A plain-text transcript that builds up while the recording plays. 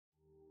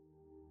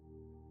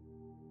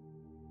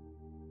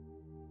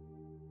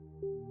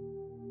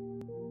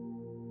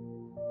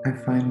I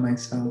find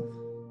myself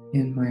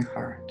in my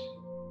heart.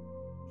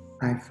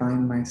 I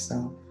find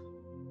myself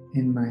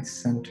in my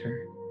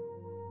center.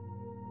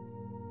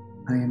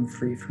 I am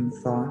free from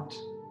thought.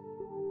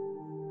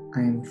 I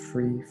am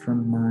free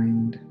from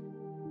mind.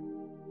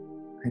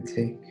 I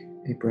take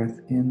a breath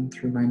in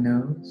through my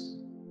nose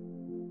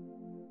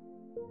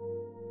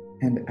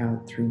and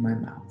out through my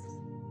mouth.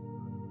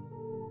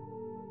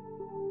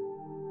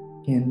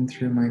 In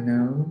through my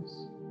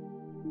nose,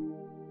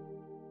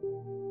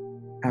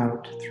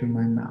 out through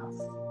my mouth.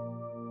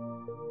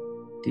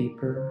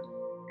 Deeper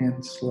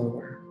and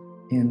slower.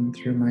 In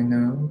through my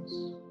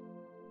nose,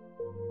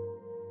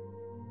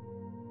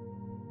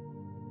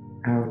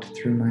 out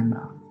through my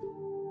mouth.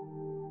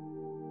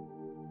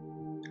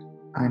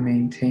 I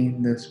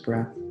maintain this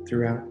breath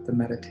throughout the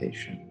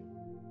meditation.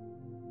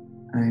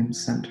 I am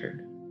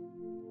centered.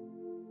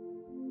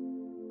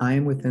 I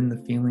am within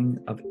the feeling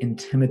of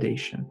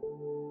intimidation,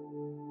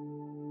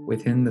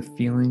 within the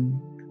feeling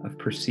of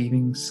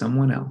perceiving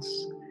someone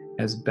else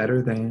as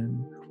better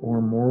than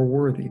or more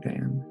worthy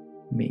than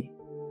me,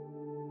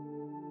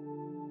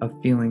 of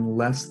feeling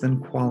less than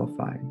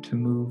qualified to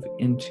move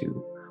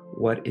into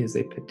what is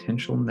a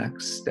potential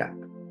next step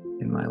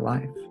in my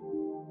life.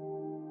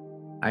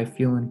 I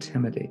feel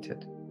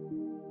intimidated.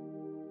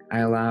 I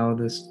allow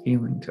this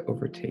feeling to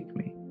overtake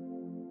me.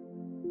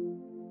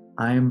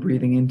 I am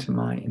breathing into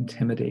my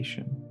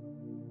intimidation.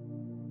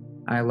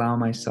 I allow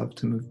myself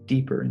to move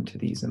deeper into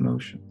these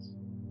emotions.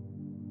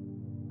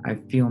 I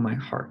feel my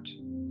heart.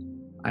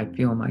 I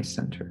feel my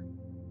center.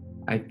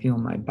 I feel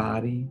my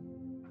body.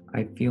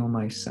 I feel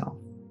myself.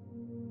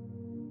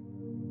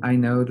 I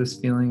know this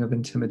feeling of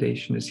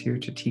intimidation is here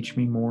to teach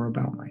me more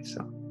about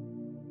myself.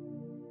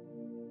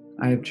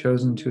 I have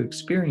chosen to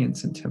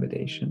experience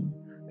intimidation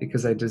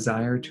because I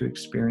desire to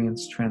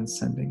experience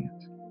transcending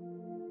it.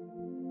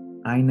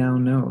 I now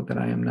know that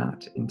I am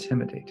not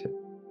intimidated.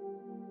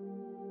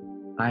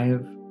 I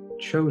have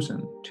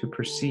chosen to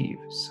perceive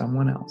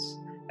someone else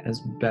as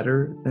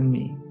better than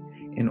me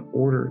in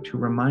order to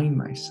remind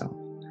myself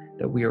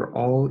that we are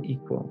all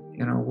equal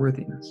in our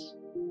worthiness.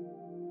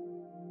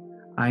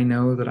 I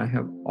know that I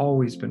have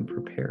always been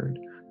prepared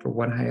for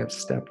what I have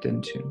stepped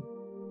into,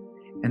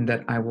 and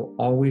that I will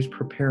always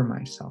prepare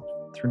myself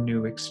through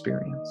new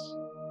experience.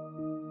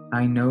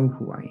 I know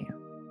who I am.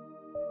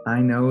 I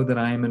know that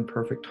I am in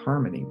perfect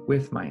harmony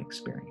with my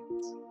experience.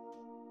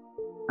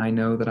 I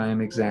know that I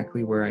am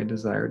exactly where I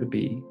desire to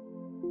be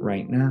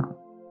right now.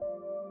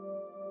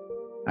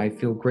 I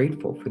feel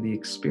grateful for the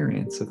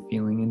experience of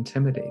feeling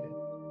intimidated.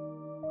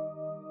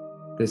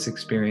 This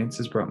experience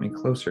has brought me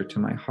closer to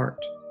my heart.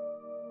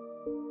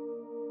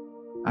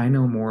 I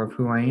know more of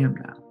who I am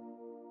now.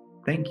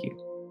 Thank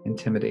you,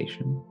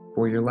 intimidation,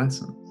 for your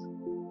lessons.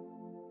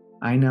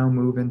 I now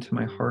move into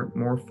my heart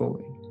more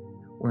fully,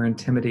 where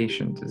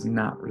intimidation does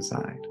not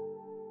reside.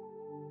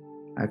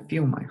 I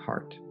feel my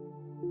heart.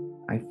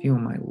 I feel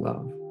my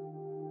love.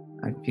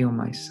 I feel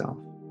myself.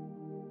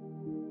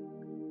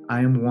 I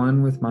am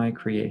one with my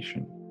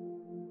creation.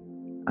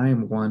 I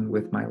am one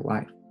with my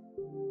life.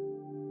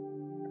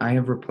 I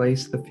have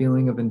replaced the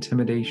feeling of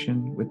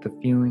intimidation with the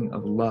feeling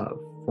of love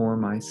for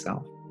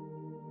myself.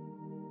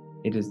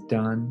 It is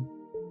done.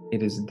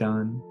 It is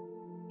done.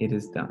 It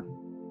is done.